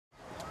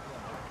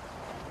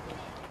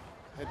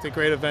It's a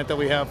great event that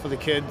we have for the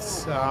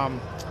kids.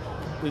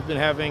 We've been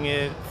having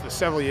it for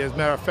several years.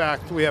 Matter of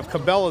fact, we have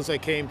Cabela's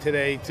that came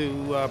today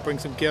to bring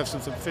some gifts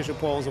and some fishing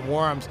poles and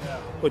worms,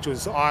 which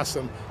was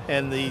awesome.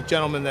 And the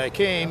gentleman that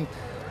came,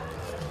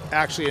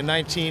 actually in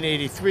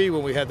 1983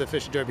 when we had the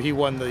fishing derby, he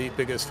won the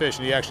biggest fish,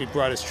 and he actually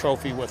brought his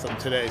trophy with him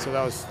today. So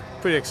that was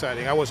pretty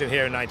exciting. I wasn't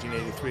here in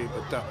 1983,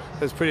 but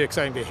it was pretty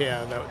exciting to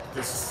hear that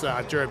this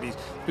derby's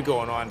been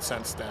going on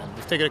since then.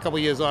 We've taken a couple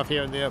of years off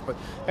here and there, but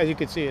as you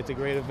can see, it's a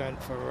great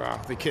event for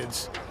the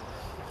kids.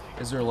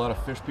 Is there a lot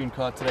of fish being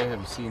caught today?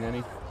 Have you seen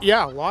any?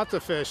 Yeah, lots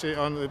of fish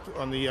on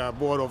the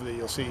board over there.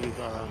 You'll see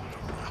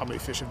how many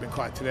fish have been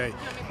caught today.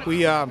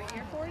 We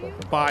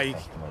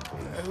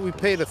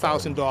paid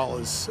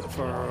 $1,000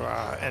 for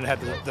and had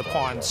the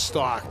pond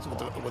stocked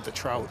with the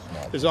trout.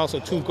 There's also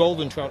 2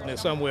 golden trout in there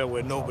somewhere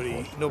where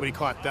nobody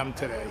caught them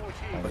today.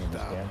 But,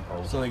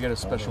 so they get a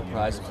special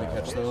prize if they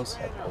catch those?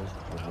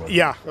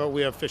 Yeah,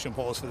 we have fishing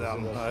poles for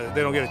them.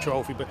 They don't get a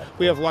trophy, but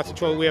we have lots of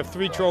trophies. We have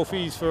 3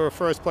 trophies for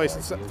first place,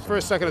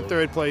 first, second, and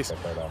third place.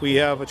 We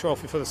have a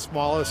trophy for the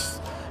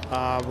smallest.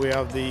 We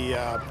have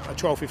a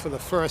trophy for the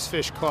first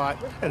fish caught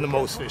and the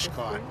most fish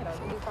caught.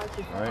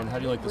 All right, and how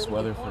do you like this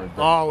weather for a day?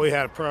 Oh, we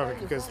had it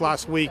perfect because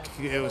last week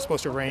it was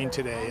supposed to rain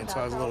today, and so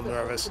I was a little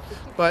nervous.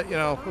 But, you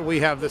know, we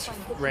have this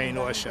rain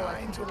or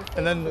shine.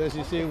 And then, as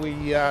you see,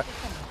 we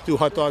do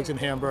hot dogs and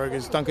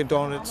hamburgers. Dunkin'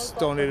 Donuts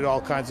donated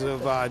all kinds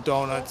of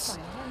donuts.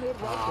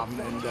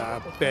 And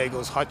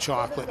bagels, hot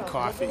chocolate, and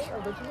coffee.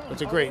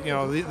 It's a great, you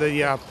know,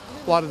 a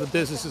lot of the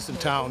businesses in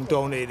town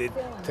donated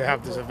to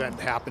have this event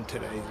happen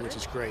today, which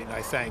is great, and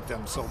I thank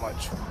them so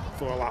much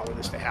for allowing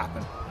this to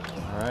happen.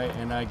 All right,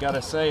 and I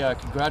gotta say,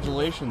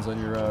 congratulations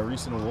on your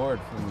recent award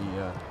from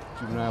the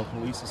Juvenile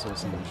Police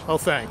Association. Oh,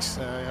 thanks.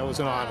 It was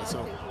an honor,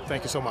 so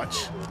thank you so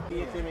much. See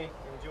you, Timmy.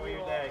 Enjoy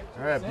your day.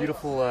 All right,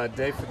 beautiful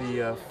day for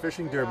the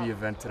fishing derby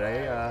event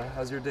today.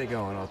 How's your day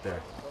going out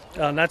there?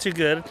 Not too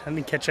good. I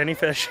didn't catch any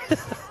fish.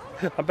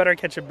 I'm better at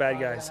catching bad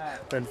guys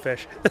than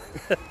fish.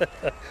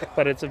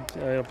 But it's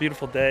a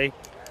beautiful day.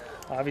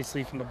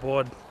 Obviously, from the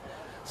board,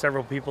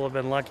 several people have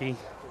been lucky,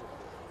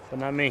 but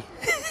not me.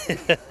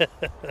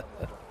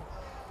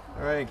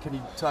 All right, can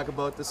you talk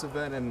about this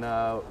event and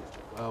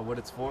what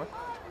it's for?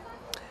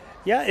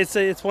 Yeah,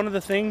 it's one of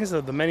the things,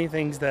 of the many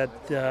things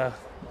that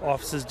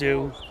officers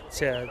do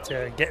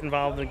to get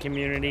involved in the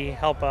community,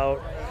 help out,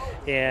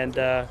 and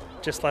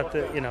just let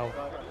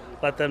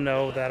them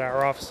know that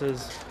our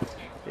officers,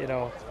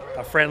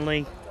 are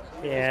friendly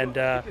and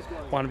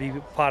want to be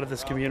part of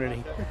this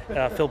community.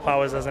 Phil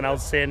Powers does an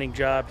outstanding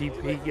job. He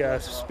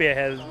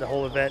spearheaded the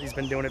whole event. He's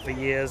been doing it for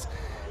years.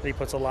 And he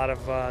puts a lot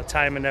of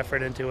time and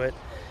effort into it,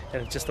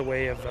 and it's just a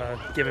way of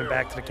giving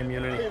back to the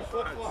community. You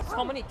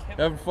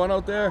having fun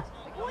out there?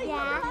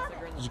 Yeah.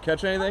 Did you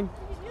catch anything?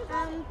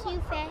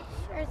 2 fish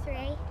or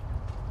 3.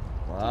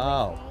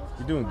 Wow,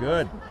 you're doing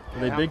good. Are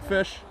they big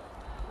fish?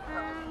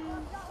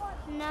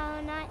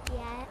 No, not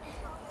yet.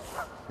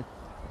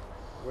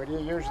 Where do you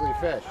usually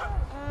fish?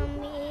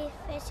 We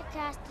fish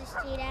across the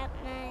street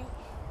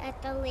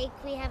at the lake.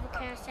 We have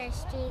across our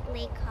street,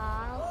 Lake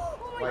Hall.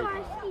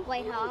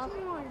 Whitehall.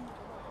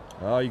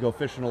 Oh, you go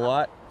fishing a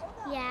lot?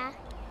 Yeah.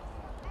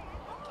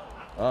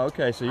 Oh,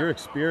 okay, so you're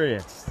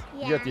experienced.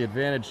 Yeah. You got the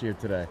advantage here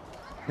today.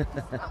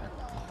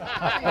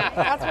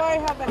 That's why I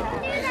have the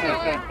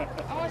hat.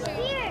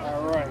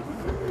 All right.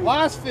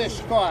 Last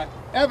fish caught.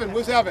 Evan,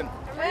 where's Evan?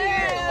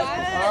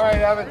 All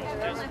right, Evan.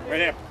 Right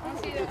here.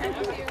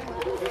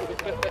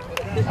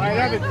 All right,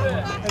 Evan.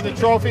 And the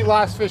trophy,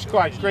 last fish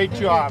caught. Great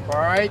job,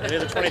 all right? And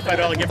here's a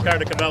 $25 gift card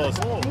to Cabela's.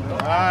 All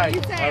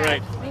right. All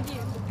right.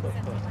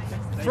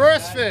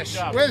 First fish.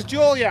 Where's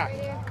Julia?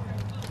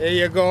 There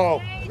you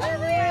go.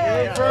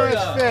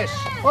 First fish.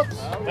 Whoops.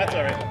 That's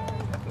all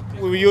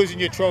right. We were using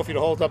your trophy to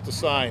hold up the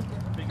sign.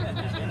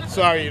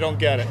 Sorry, you don't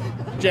get it.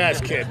 Jazz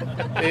Kid.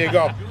 There you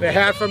go. The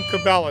hat from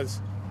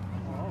Cabela's.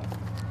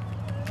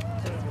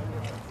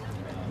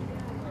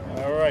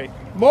 All right.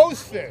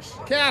 Most fish.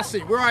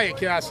 Cassie, where are you,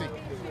 Cassie?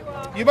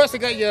 You must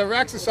have got your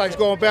exercise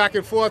going back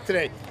and forth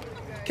today.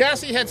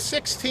 Cassie had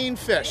 16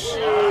 fish.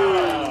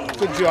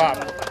 Good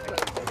job.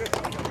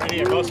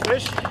 Any of most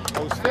fish?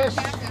 Most fish.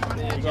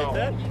 There you go.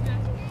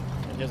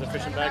 And here's a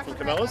fishing bag from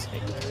Cabela's.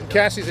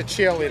 Cassie's a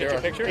cheerleader,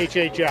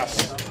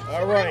 HHS.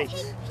 All right.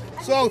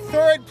 So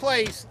third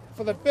place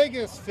for the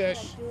biggest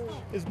fish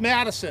is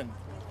Madison.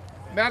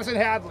 Madison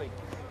Hadley.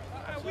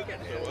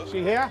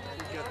 She here?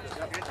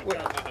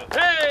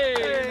 Hey!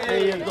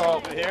 There you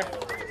go. Here.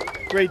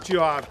 Great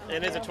job.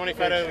 And there's a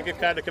 $25 gift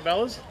card to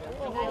Cabela's.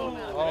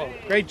 Oh,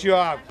 great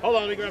job. Hold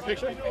on, let me grab a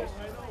picture.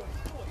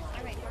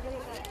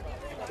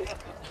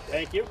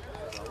 Thank you.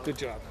 Good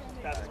job.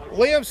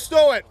 Liam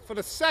Stewart for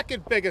the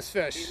second biggest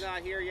fish. He's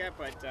not here yet,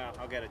 but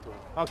I'll get it to him.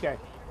 Okay.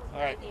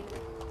 All right.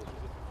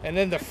 And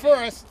then the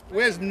first,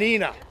 where's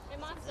Nina?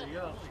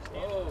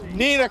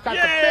 Nina caught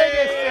the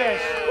biggest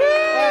fish.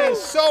 That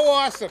is so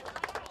awesome.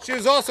 She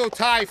was also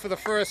tied for the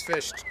first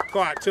fish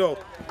caught, too.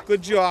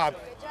 Good job.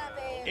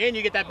 And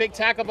you get that big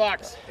tackle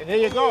box. And there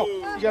you go.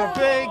 You got a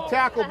big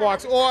tackle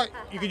box, or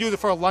you could use it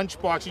for a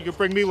lunch box. You could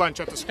bring me lunch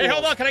at the school. Hey,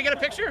 hold on. Can I get a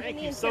picture?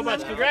 Thank you so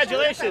much.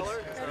 Congratulations.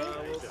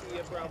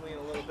 Probably in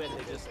a little bit.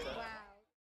 They just.